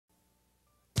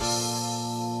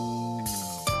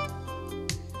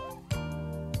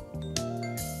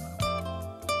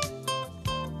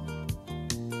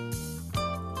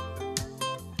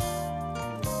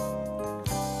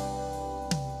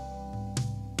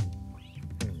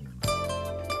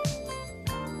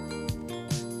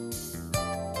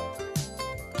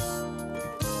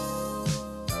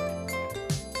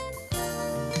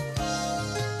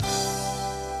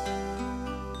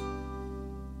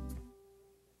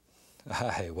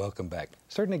Hi, welcome back.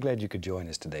 Certainly glad you could join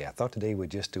us today. I thought today we'd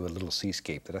just do a little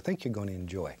seascape that I think you're going to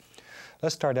enjoy.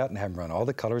 Let's start out and have them run all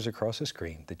the colors across the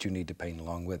screen that you need to paint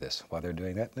along with us. While they're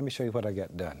doing that, let me show you what I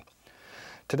got done.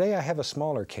 Today I have a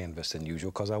smaller canvas than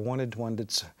usual because I wanted one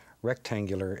that's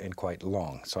rectangular and quite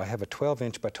long. So I have a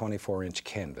 12-inch by 24-inch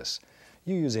canvas.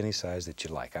 You use any size that you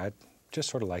like. I just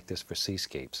sort of like this for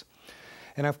seascapes.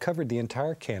 And I've covered the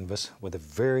entire canvas with a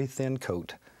very thin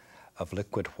coat of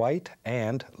liquid white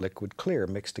and liquid clear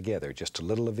mixed together, just a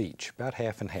little of each, about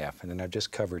half and half, and then I've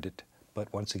just covered it,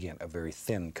 but once again, a very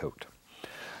thin coat.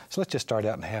 So let's just start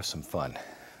out and have some fun.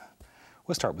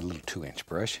 We'll start with a little 2-inch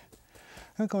brush.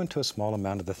 I'm going to a small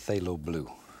amount of the phthalo blue.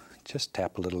 Just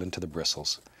tap a little into the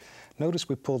bristles. Notice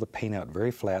we pull the paint out very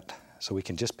flat so we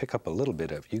can just pick up a little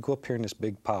bit of it. You go up here in this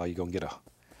big pile, you're going to get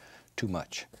too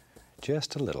much.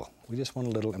 Just a little. We just want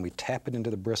a little, and we tap it into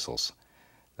the bristles.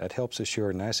 That helps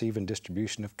assure a nice even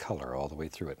distribution of color all the way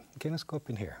through it. Okay, let's go up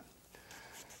in here.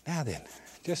 Now then,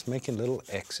 just making little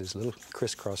X's, little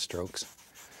crisscross strokes.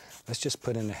 Let's just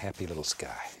put in a happy little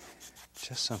sky.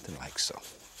 Just something like so.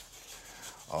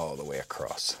 All the way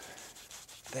across.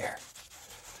 There.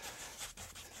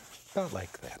 About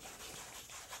like that.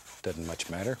 Doesn't much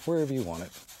matter, wherever you want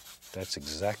it. That's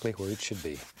exactly where it should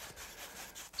be.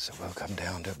 So we'll come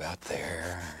down to about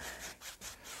there.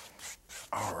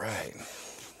 All right.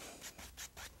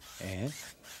 And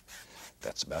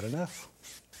that's about enough,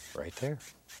 right there.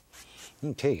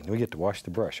 Okay, we get to wash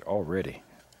the brush already.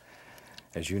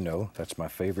 As you know, that's my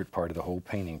favorite part of the whole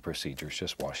painting procedure, is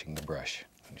just washing the brush.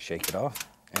 Shake it off,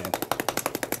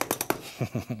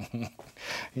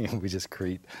 and we just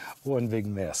create one big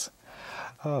mess.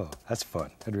 Oh, that's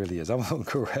fun, it really is. I'm gonna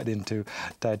go right into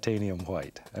titanium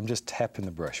white. I'm just tapping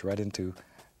the brush right into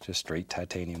just straight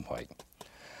titanium white.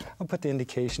 I'll put the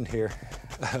indication here,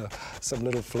 some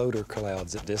little floater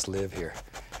clouds that just live here.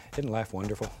 Isn't life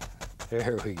wonderful?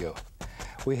 There we go.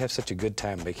 We have such a good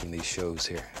time making these shows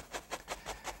here.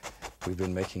 We've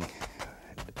been making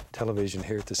television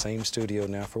here at the same studio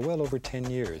now for well over 10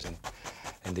 years,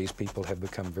 and these people have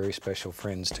become very special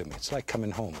friends to me. It's like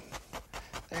coming home.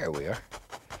 There we are.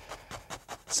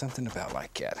 Something about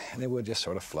like that. And then we'll just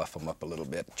sort of fluff them up a little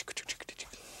bit.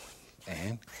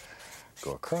 And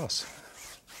go across.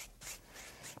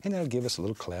 And that'll give us a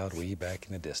little cloud way back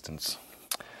in the distance.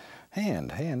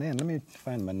 And let me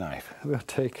find my knife. We'll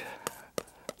take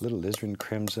a little alizarin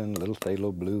crimson, a little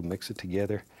phthalo blue, mix it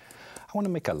together. I want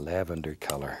to make a lavender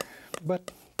color,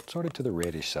 but sort of to the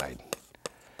reddish side.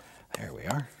 There we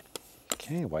are.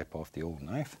 Okay, wipe off the old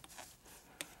knife.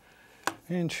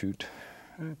 And shoot.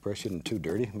 Brush isn't too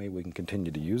dirty. Maybe we can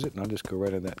continue to use it, and I'll just go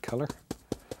right in that color.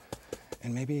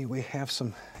 And maybe we have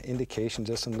some indications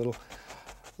of some little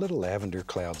lavender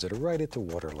clouds that are right at the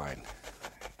waterline.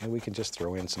 And we can just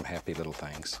throw in some happy little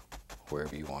things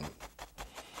wherever you want them.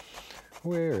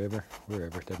 Wherever,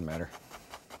 it doesn't matter.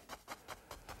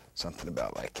 Something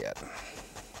about like that.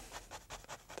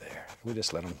 There, we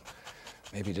just let them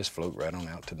maybe just float right on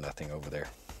out to nothing over there.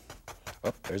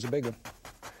 Oh, there's a big one.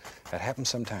 That happens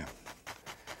sometime.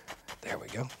 There we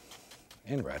go.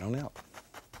 And right on out.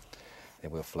 Then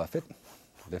we'll fluff it,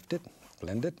 lift it,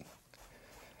 blend it,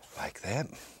 like that.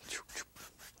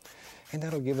 And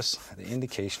that'll give us the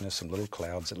indication of some little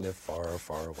clouds that live far,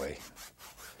 far away.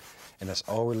 And that's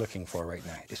all we're looking for right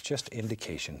now. It's just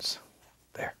indications.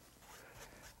 There.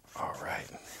 All right.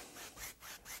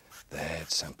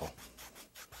 That's simple.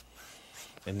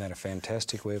 Isn't that a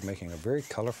fantastic way of making a very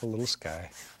colorful little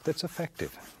sky that's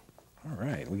effective? All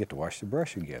right, we get to wash the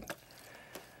brush again.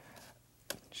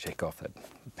 Shake off that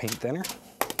paint thinner.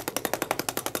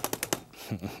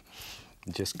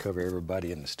 Just cover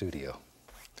everybody in the studio.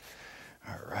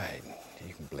 All right,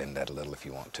 you can blend that a little if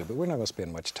you want to, but we're not going to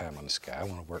spend much time on the sky. I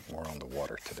want to work more on the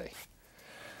water today.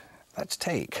 Let's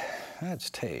take.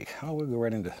 Oh, we'll go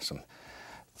right into some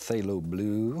phthalo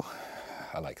blue.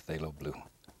 I like phthalo blue.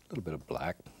 A little bit of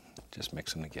black, just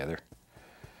mix them together.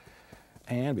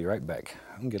 And be right back.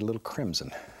 I'm going to get a little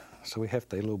crimson. So we have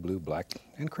phthalo blue, black,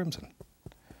 and crimson.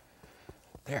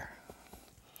 There.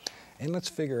 And let's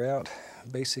figure out,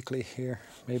 basically here,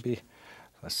 maybe,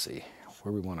 let's see,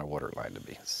 where we want our water line to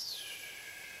be.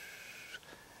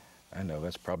 I know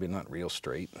that's probably not real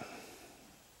straight.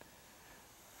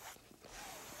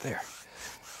 There.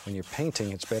 When you're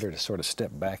painting, it's better to sort of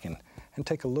step back and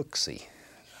take a look-see.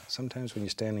 Sometimes when you're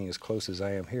standing as close as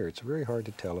I am here, it's very hard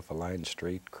to tell if a line's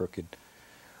straight, crooked,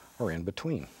 or in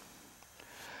between.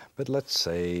 But let's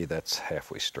say that's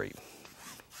halfway straight.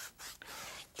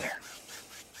 There.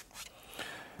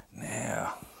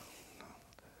 Now,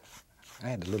 I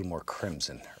had a little more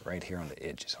crimson right here on the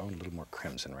edges. I want a little more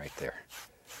crimson right there.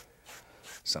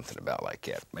 Something about like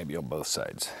that, maybe on both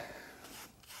sides.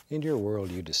 In your world,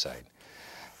 you decide.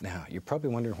 Now, you're probably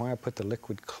wondering why I put the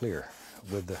liquid clear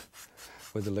with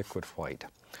the liquid white.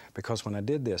 Because when I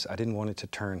did this, I didn't want it to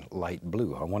turn light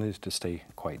blue. I wanted it to stay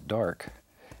quite dark.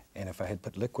 And if I had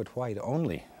put liquid white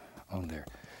only on there,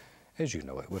 as you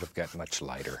know, it would have got much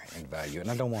lighter in value.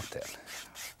 And I don't want that.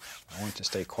 I want it to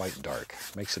stay quite dark.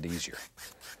 Makes it easier.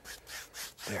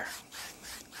 There.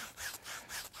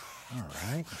 All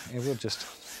right, and we'll just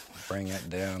bring that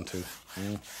down to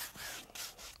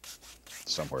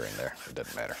somewhere in there. It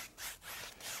doesn't matter.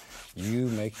 You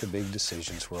make the big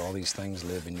decisions where all these things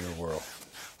live in your world.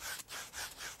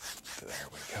 There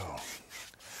we go.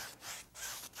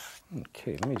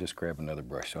 Okay, let me just grab another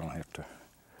brush so I don't have to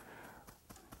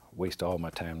waste all my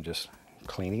time just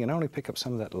cleaning. And I only pick up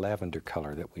some of that lavender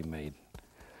color that we made.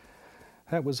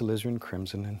 That was alizarin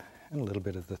crimson and a little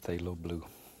bit of the phthalo blue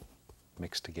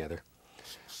mixed together.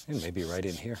 And maybe right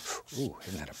in here. Ooh,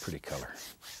 isn't that a pretty color?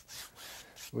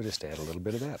 We'll just add a little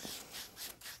bit of that.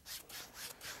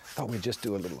 Thought we'd just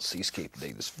do a little seascape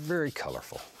today that's very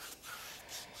colorful.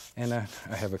 And I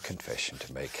have a confession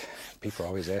to make. People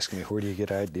always ask me, where do you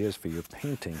get ideas for your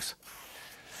paintings?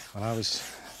 When I was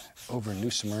over in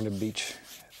New Smyrna Beach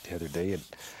the other day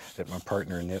at my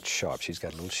partner Annette's shop, she's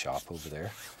got a little shop over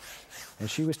there, and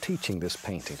she was teaching this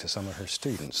painting to some of her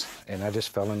students, and I just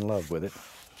fell in love with it.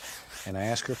 And I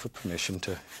asked her for permission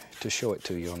to show it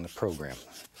to you on the program.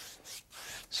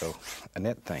 So,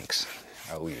 Annette, thanks.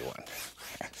 I owe you one.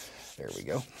 There we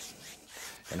go.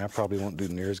 And I probably won't do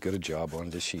near as good a job on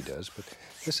it as she does, but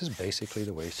this is basically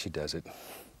the way she does it.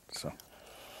 So,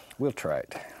 we'll try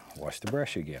it. Wash the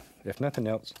brush again. If nothing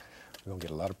else, we're gonna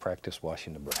get a lot of practice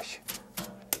washing the brush.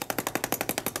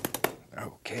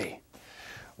 Okay,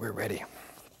 we're ready.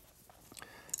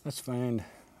 Let's find,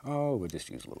 we'll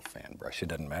just use a little fan brush, it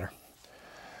doesn't matter.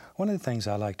 One of the things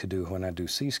I like to do when I do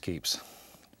seascapes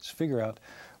is figure out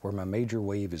where my major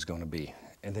wave is going to be,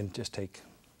 and then just take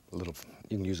a little,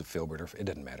 you can use a filbert, or it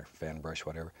doesn't matter, fan brush,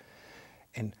 whatever.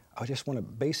 And I just want to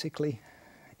basically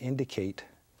indicate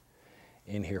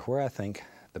in here where I think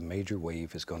the major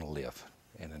wave is going to live.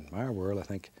 And in my world, I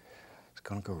think it's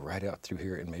going to go right out through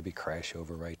here and maybe crash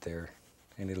over right there,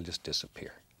 and it'll just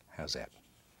disappear. How's that?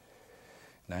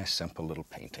 Nice, simple little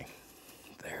painting.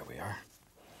 There we are.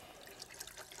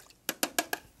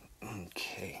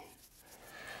 Okay,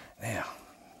 now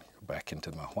go back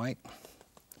into my white,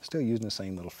 still using the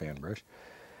same little fan brush,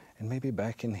 and maybe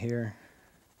back in here,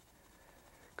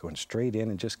 going straight in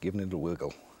and just giving it a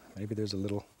wiggle. Maybe there's a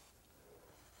little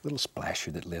splasher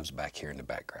that lives back here in the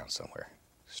background somewhere.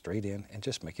 Straight in and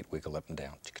just make it wiggle up and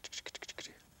down.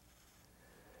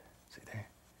 See there?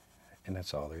 And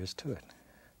that's all there is to it.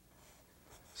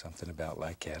 Something about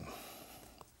like that.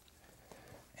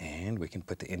 And we can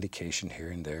put the indication here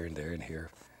and there and there and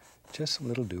here. Just some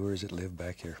little doers that live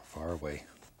back here far away.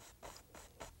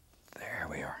 There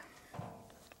we are.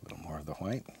 A little more of the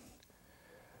white.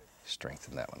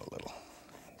 Strengthen that one a little.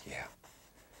 Yeah.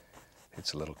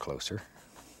 It's a little closer.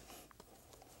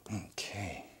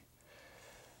 Okay.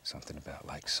 Something about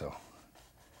like so.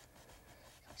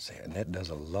 See, Annette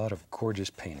does a lot of gorgeous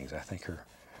paintings. I think her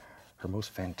most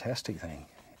fantastic thing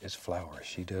is flowers.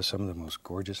 She does some of the most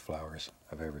gorgeous flowers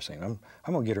I've ever seen. I'm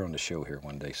gonna get her on the show here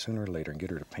one day, sooner or later, and get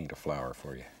her to paint a flower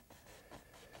for you.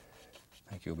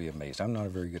 I think you'll be amazed. I'm not a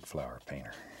very good flower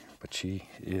painter, but she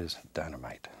is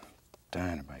dynamite.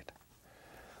 Dynamite.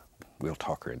 We'll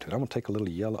talk her into it. I'm gonna take a little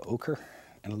yellow ochre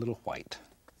and a little white.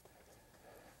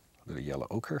 A little yellow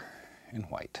ochre and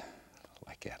white,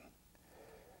 like that.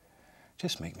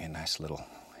 Just make me a nice little,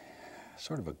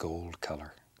 sort of a gold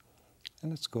color.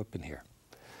 And let's go up in here.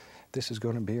 This is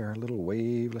going to be our little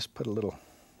wave. Let's put a little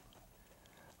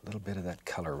bit of that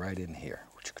color right in here.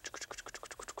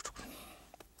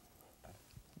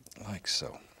 Like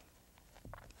so.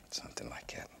 Something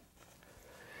like that.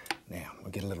 Now,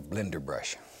 we'll get a little blender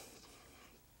brush.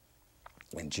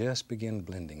 And just begin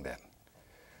blending that.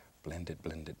 Blend it,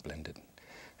 blend it, blend it.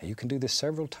 Now, you can do this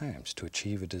several times to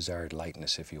achieve a desired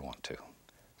lightness if you want to.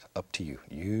 It's up to you.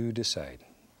 You decide.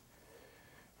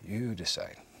 You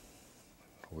decide.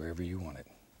 Wherever you want it.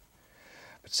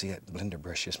 But see, that blender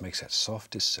brush just makes that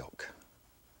soft as silk.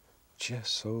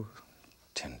 Just so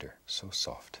tender, so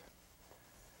soft.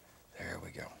 There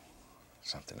we go.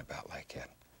 Something about like that.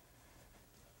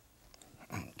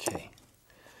 Okay.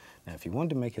 Now, if you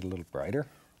wanted to make it a little brighter,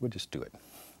 we'll just do it.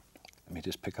 Let me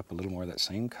just pick up a little more of that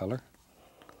same color.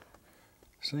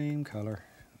 Same color.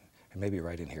 And maybe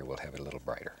right in here we'll have it a little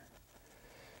brighter.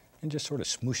 And just sort of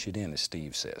smoosh it in, as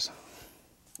Steve says.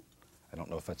 I don't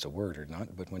know if that's a word or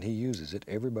not, but when he uses it,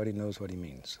 everybody knows what he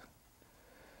means.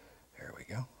 There we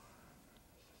go.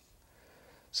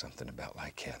 Something about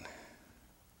like that.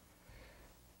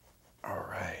 All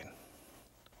right.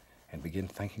 And begin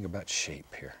thinking about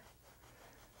shape here.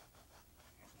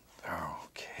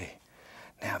 Okay.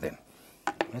 Now then,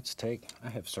 let's take, I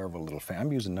have several little fan,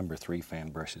 I'm using number 3 fan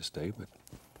brushes today, but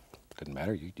doesn't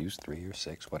matter, you use 3 or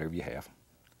 6, whatever you have.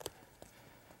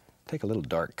 Take a little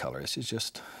dark color. This is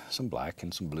just some black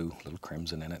and some blue, a little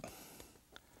crimson in it.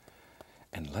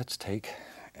 And let's take,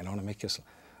 and I want to make this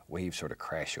wave sort of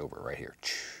crash over right here.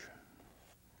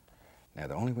 Now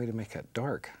the only way to make that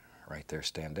dark right there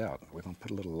stand out, we're going to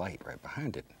put a little light right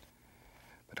behind it.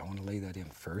 But I want to lay that in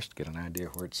first, get an idea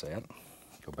where it's at.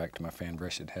 Go back to my fan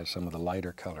brush, it has some of the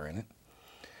lighter color in it.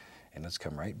 And let's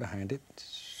come right behind it,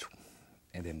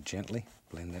 and then gently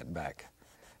blend that back,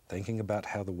 thinking about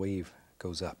how the wave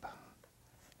goes up.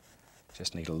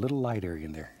 Just need a little light area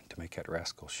in there to make that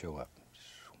rascal show up.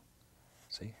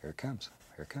 See, here it comes,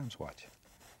 watch.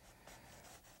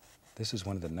 This is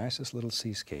one of the nicest little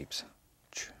seascapes,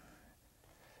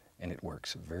 and it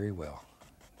works very well,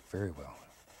 very well.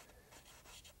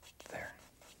 There.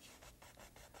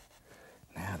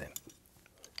 Now then,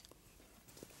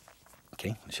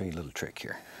 okay, I'll show you a little trick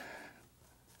here.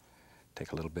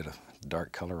 Take a little bit of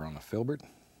dark color on a filbert,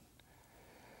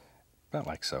 about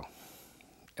like so.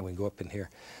 And we can go up in here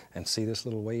and see this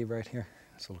little wave right here,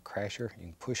 this little crasher. You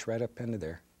can push right up into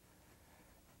there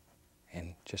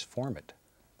and just form it.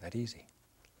 That easy,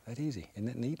 that easy. Isn't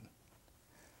that neat?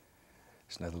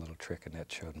 It's another little trick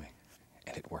Annette showed me,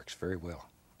 and it works very well.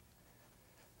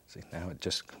 See, now it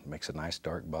just makes a nice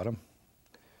dark bottom,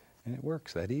 and it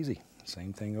works that easy.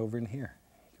 Same thing over in here.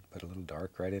 You can put a little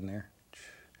dark right in there.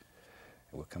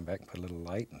 And we'll come back and put a little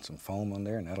light and some foam on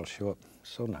there, and that'll show up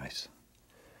so nice.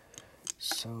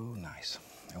 So nice.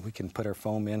 And we can put our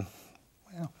foam in,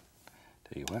 well,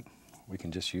 tell you what, we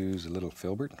can just use a little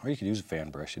filbert, or you can use a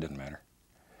fan brush, it doesn't matter.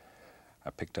 I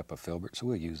picked up a filbert, so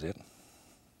we'll use it.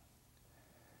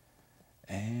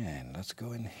 And let's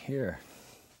go in here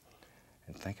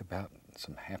and think about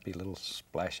some happy little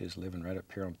splashes living right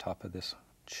up here on top of this.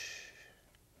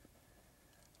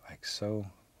 Like so.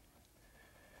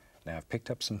 Now I've picked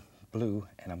up some blue,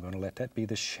 and I'm going to let that be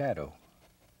the shadow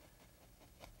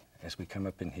as we come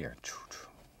up in here.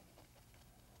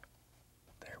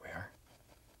 There we are.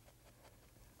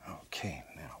 Okay,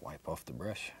 now wipe off the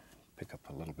brush, pick up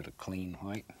a little bit of clean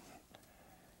white,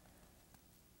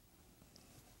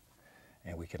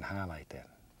 and we can highlight that.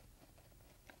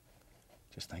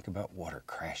 Just think about water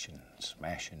crashing,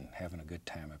 smashing, having a good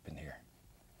time up in here.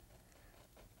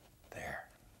 There.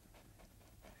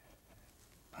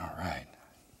 All right.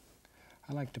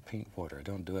 I like to paint water. I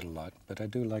don't do it a lot, but I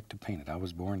do like to paint it. I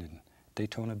was born in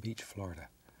Daytona Beach, Florida,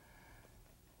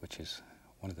 which is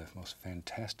one of the most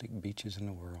fantastic beaches in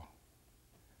the world.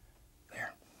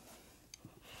 There.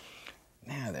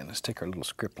 Now then, let's take our little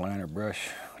script liner brush,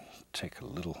 take a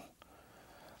little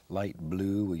light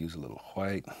blue, we'll use a little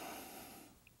white,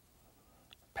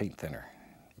 paint thinner,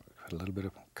 put a little bit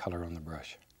of color on the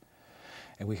brush.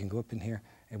 And we can go up in here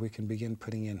and we can begin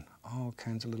putting in all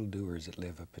kinds of little doers that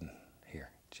live up in here.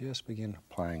 Just begin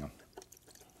applying them.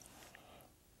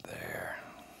 There.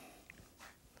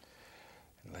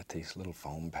 And let these little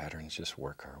foam patterns just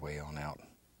work our way on out.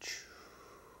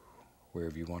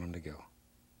 Wherever you want them to go.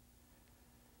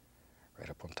 Right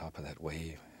up on top of that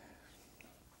wave.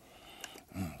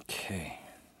 Okay.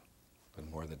 A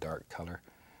little more of the dark color.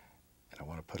 And I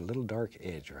want to put a little dark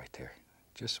edge right there.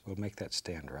 Just, we'll make that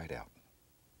stand right out.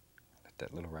 Let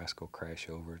that little rascal crash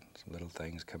over, some little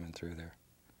things coming through there.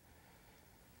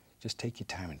 Just take your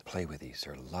time and play with these.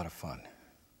 They're a lot of fun.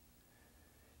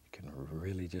 You can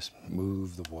really just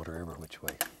move the water every which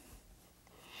way.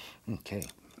 Okay.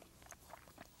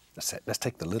 Let's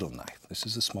take the little knife. This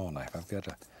is a small knife. I've got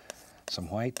some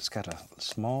white. It's got a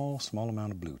small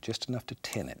amount of blue, just enough to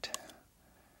tin it.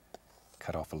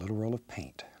 Cut off a little roll of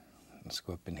paint. Let's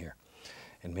go up in here.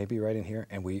 And maybe right in here,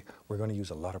 and we're going to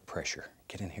use a lot of pressure.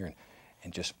 Get in here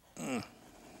and just,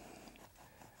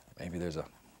 maybe there's a,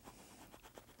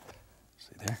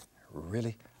 see there?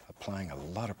 Really applying a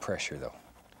lot of pressure though.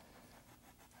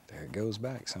 There it goes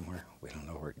back somewhere. We don't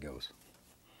know where it goes.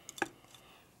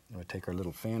 We take our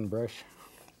little fan brush.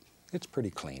 It's pretty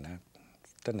clean. It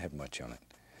doesn't have much on it.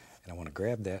 And I want to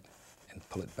grab that and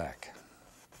pull it back.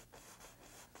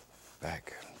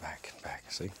 Back, back, and back,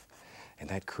 see? And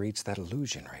that creates that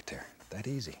illusion right there. That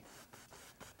easy.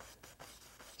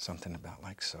 Something about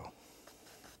like so.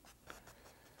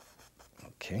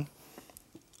 Okay.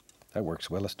 That works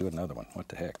well. Let's do another one. What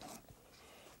the heck?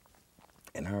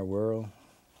 In our world,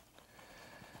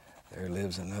 there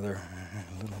lives another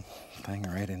little thing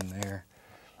right in there.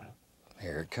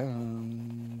 Here it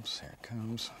comes, here it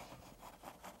comes.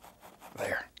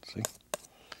 There, see?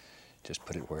 Just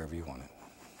put it wherever you want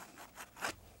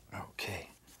it. Okay.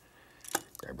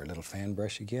 Grab our little fan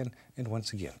brush again, and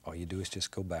once again, all you do is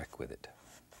just go back with it.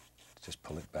 Just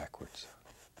pull it backwards.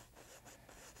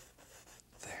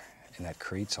 There, and that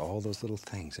creates all those little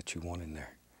things that you want in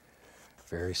there.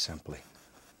 Very simply.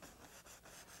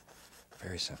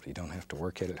 Very simply. You don't have to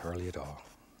work at it hardly at all.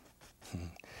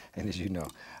 And as you know,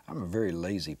 I'm a very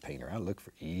lazy painter. I look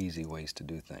for easy ways to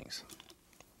do things.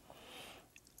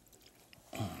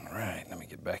 All right, let me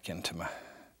get back into my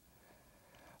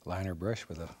liner brush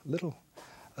with a little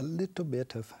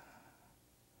bit of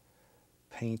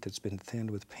paint that's been thinned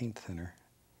with paint thinner.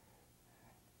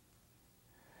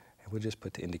 And we'll just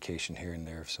put the indication here and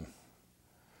there of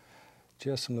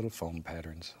just some little foam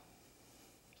patterns.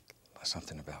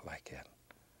 Something about like that.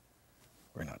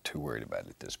 We're not too worried about it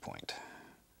at this point.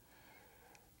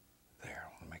 There,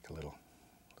 I'll make a little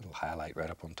highlight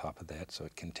right up on top of that so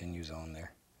it continues on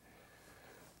there.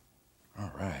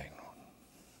 All right.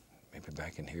 Maybe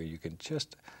back in here you can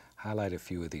just highlight a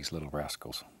few of these little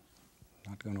rascals.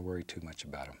 Not going to worry too much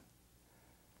about them.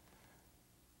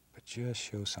 But just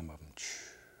show some of them.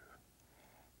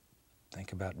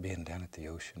 Think about being down at the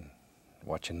ocean,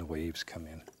 watching the waves come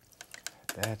in.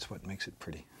 That's what makes it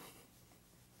pretty.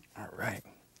 All right.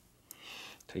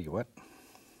 Tell you what,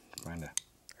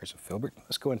 there's a filbert.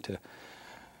 Let's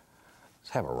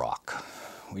have a rock.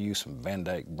 We use some Van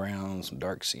Dyke brown, some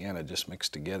dark sienna just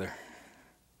mixed together.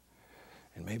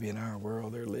 And maybe in our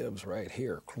world there lives right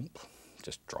here, clump.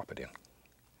 Just drop it in.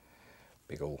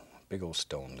 Big old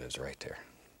stone lives right there.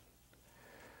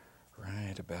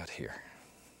 Right about here.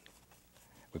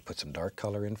 We put some dark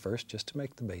color in first just to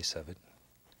make the base of it.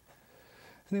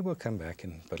 And then we'll come back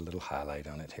and put a little highlight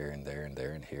on it here and there and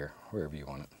there and here, wherever you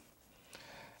want it.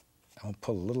 I'm going to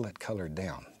pull a little of that color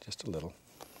down, just a little.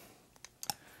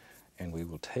 And we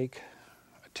will take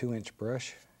a 2-inch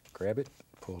brush, grab it,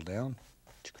 pull down,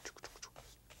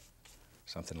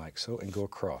 something like so, and go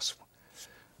across.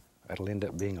 That'll end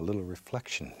up being a little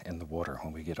reflection in the water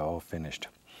when we get all finished.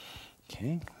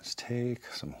 Okay, let's take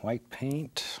some white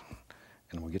paint,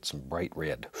 and we'll get some bright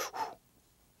red.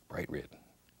 Bright red.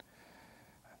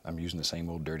 I'm using the same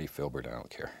old dirty filbert, I don't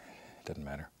care. It doesn't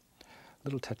matter. A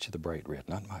little touch of the bright red,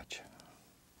 not much.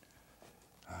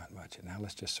 Not much. And now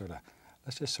let's just sort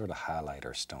of highlight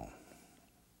our stone.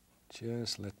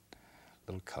 Just let a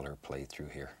little color play through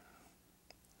here.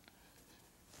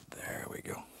 There we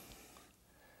go.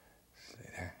 See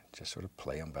there? Just sort of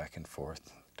play them back and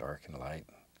forth, dark and light.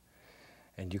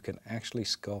 And you can actually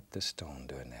sculpt this stone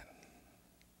doing that.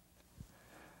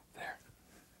 There.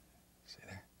 See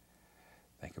there?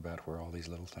 Think about where all these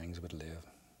little things would live.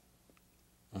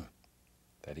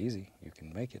 That easy. You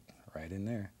can make it right in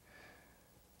there.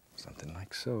 Something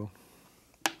like so.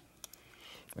 We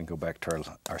can go back to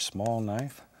our small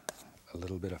knife, a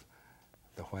little bit of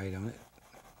the white on it.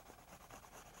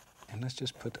 And let's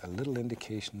just put a little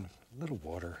indication, a little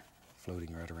water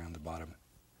floating right around the bottom.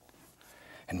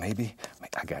 And maybe,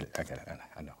 I got it,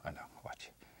 I know, watch.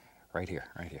 Right here,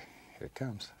 here it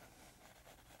comes.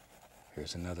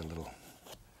 Here's another little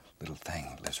thing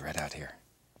that lives right out here.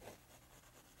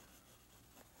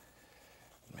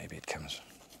 Maybe it comes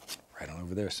right on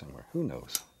over there somewhere, who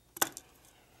knows?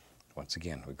 Once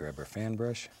again, we grab our fan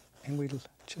brush and we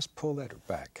just pull that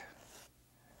back.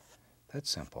 That's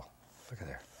simple, look at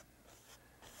there.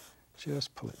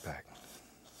 Just pull it back,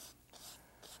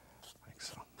 like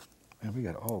so. And we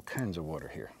got all kinds of water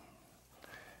here.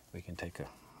 We can take a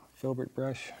filbert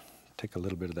brush, take a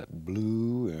little bit of that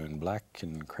blue and black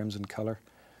and crimson color,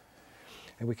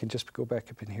 and we can just go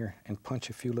back up in here and punch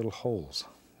a few little holes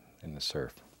in the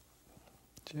surf.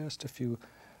 Just a few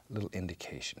little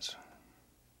indications.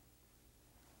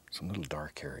 Some little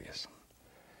dark areas.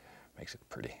 Makes it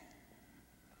pretty.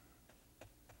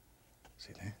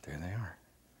 See there? There they are.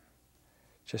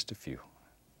 Just a few.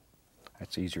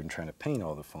 That's easier than trying to paint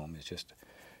all the foam, is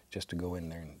just to go in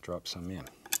there and drop some in.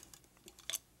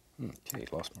 Okay,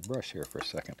 lost my brush here for a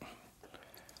second.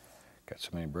 Got so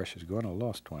many brushes going, I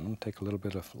lost one. I'm going to take a little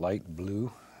bit of light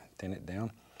blue, thin it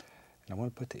down, and I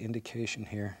want to put the indication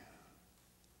here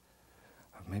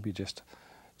of maybe just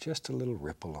a little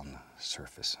ripple on the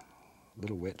surface, a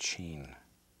little wet sheen.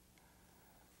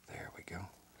 There we go,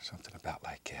 something about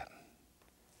like that.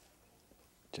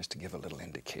 Just to give a little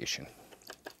indication.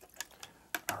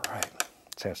 All right,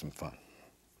 let's have some fun.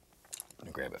 I'm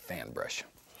gonna grab a fan brush.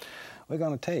 We're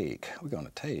gonna take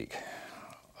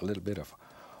a little bit of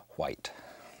white.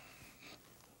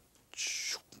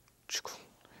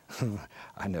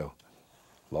 I know,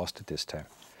 lost it this time.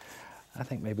 I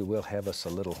think maybe we'll have us a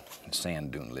little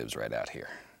sand dune lives right out here.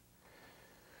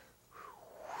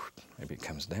 Maybe it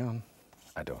comes down,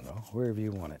 I don't know, wherever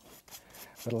you want it.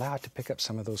 But allow it to pick up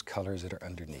some of those colors that are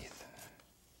underneath.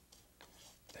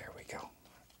 There we go.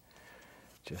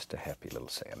 Just a happy little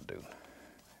sand dune.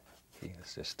 He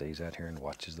just stays out here and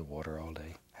watches the water all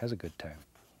day. Has a good time.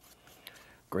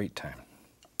 Great time.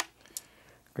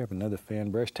 Grab another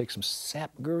fan brush, take some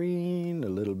sap green, a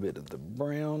little bit of the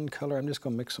brown color. I'm just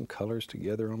gonna mix some colors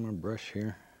together on my brush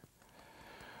here.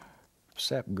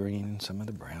 Sap green and some of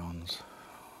the browns.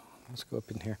 Let's go up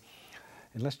in here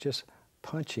and let's just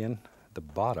punch in the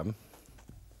bottom.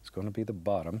 It's gonna be the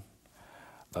bottom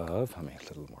of, a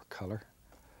little more color,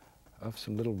 of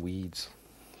some little weeds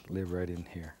live right in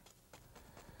here.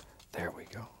 There we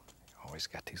go. Always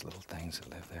got these little things that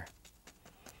live there.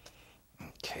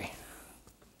 Okay.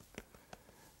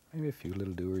 Maybe a few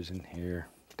little doers in here,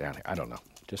 down here, I don't know.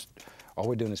 Just, all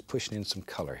we're doing is pushing in some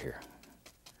color here.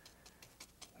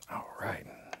 All right.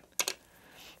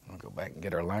 We'll go back and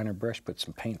get our liner brush, put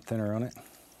some paint thinner on it.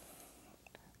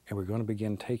 And we're gonna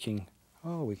begin taking,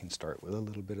 we can start with a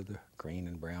little bit of the green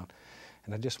and brown.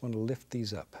 And I just want to lift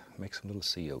these up, make some little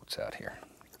sea oats out here.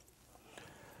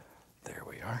 There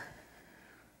we are.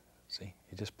 See,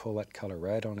 you just pull that color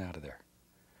right on out of there.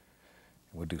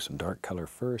 We'll do some dark color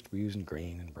first. We're using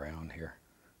green and brown here.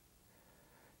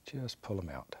 Just pull them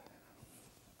out.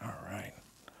 All right.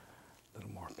 A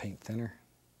little more paint thinner.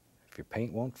 If your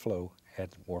paint won't flow,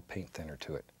 add more paint thinner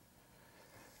to it.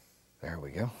 There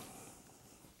we go.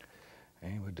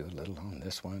 And we'll do a little on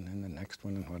this one and the next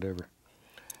one and whatever.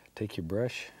 Take your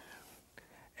brush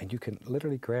and you can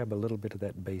literally grab a little bit of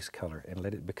that base color and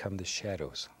let it become the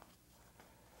shadows.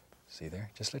 See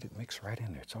there? Just let it mix right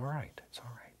in there. It's all right. It's all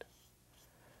right.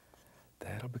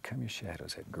 That'll become your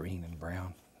shadows, that green and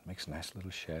brown. Makes nice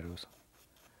little shadows.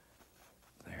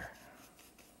 There.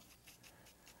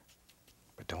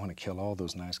 But don't want to kill all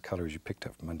those nice colors you picked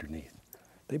up from underneath.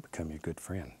 They become your good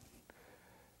friend.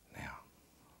 Now,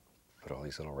 put all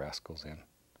these little rascals in.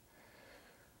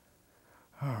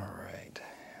 All right,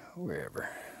 wherever.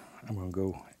 I'm going to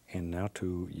go in now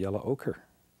to yellow ochre.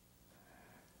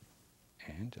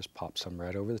 And just pop some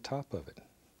right over the top of it.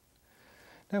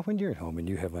 Now, when you're at home and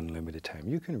you have unlimited time,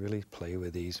 you can really play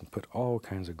with these and put all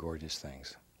kinds of gorgeous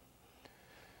things.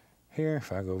 Here,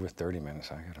 if I go over 30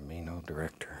 minutes, I got a mean old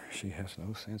director. She has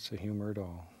no sense of humor at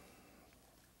all.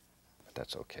 But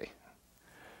that's okay.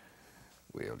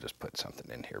 We'll just put something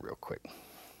in here real quick.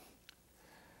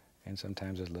 And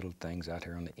sometimes there's little things out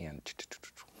here on the end.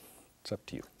 It's up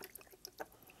to you.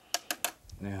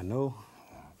 Now, no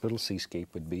little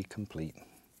seascape would be complete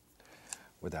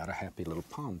without a happy little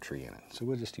palm tree in it. So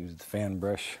we'll just use the fan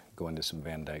brush, go into some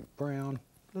Van Dyke brown,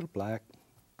 a little black.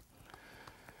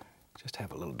 Just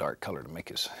have a little dark color to make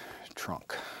his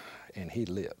trunk. And he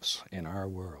lives in our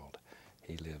world.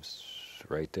 He lives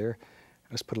right there.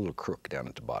 Let's put a little crook down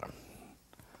at the bottom.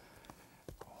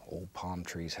 Old palm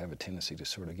trees have a tendency to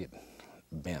sort of get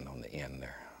bent on the end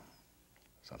there.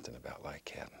 Something about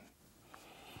like that.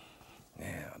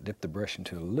 Now, dip the brush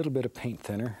into a little bit of paint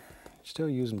thinner. Still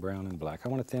using brown and black. I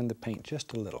want to thin the paint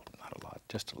just a little, not a lot,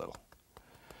 just a little.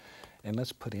 And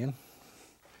let's put in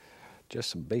just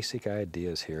some basic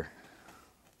ideas here.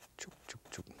 Choop, choop,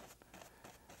 choop.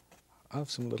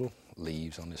 Of some little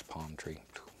leaves on this palm tree.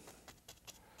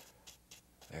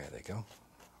 There they go.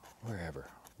 Wherever.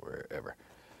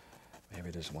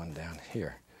 Maybe there's one down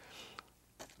here.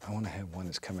 I want to have one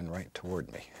that's coming right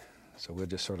toward me. So we'll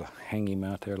just sort of hang him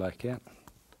out there like that.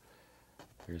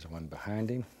 Here's one behind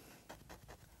him.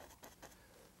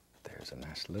 There's a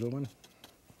nice little one.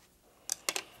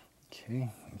 Okay,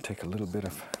 and take a little bit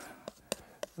of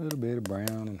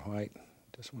brown and white.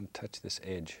 Just want to touch this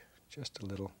edge just a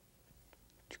little.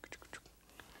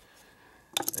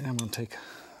 And I'm going to take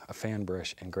a fan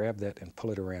brush and grab that and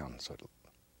pull it around so it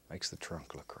makes the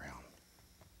trunk look round.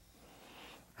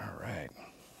 All right.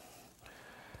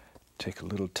 Take a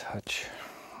little touch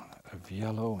of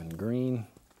yellow and green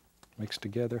mixed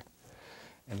together,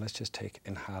 and let's just take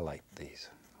and highlight these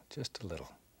just a little.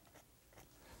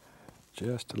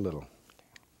 Just a little.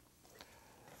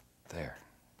 There.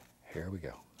 Here we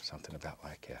go. Something about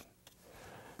like that.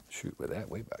 Shoot, with that,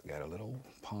 we've got a little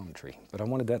palm tree. But I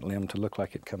wanted that limb to look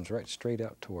like it comes right straight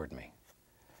out toward me.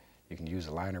 You can use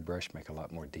a liner brush, make a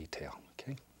lot more detail,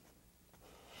 okay?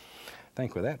 I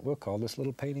think with that, we'll call this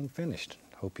little painting finished.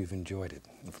 Hope you've enjoyed it.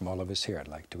 And from all of us here, I'd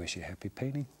like to wish you happy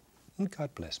painting, and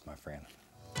God bless, my friend.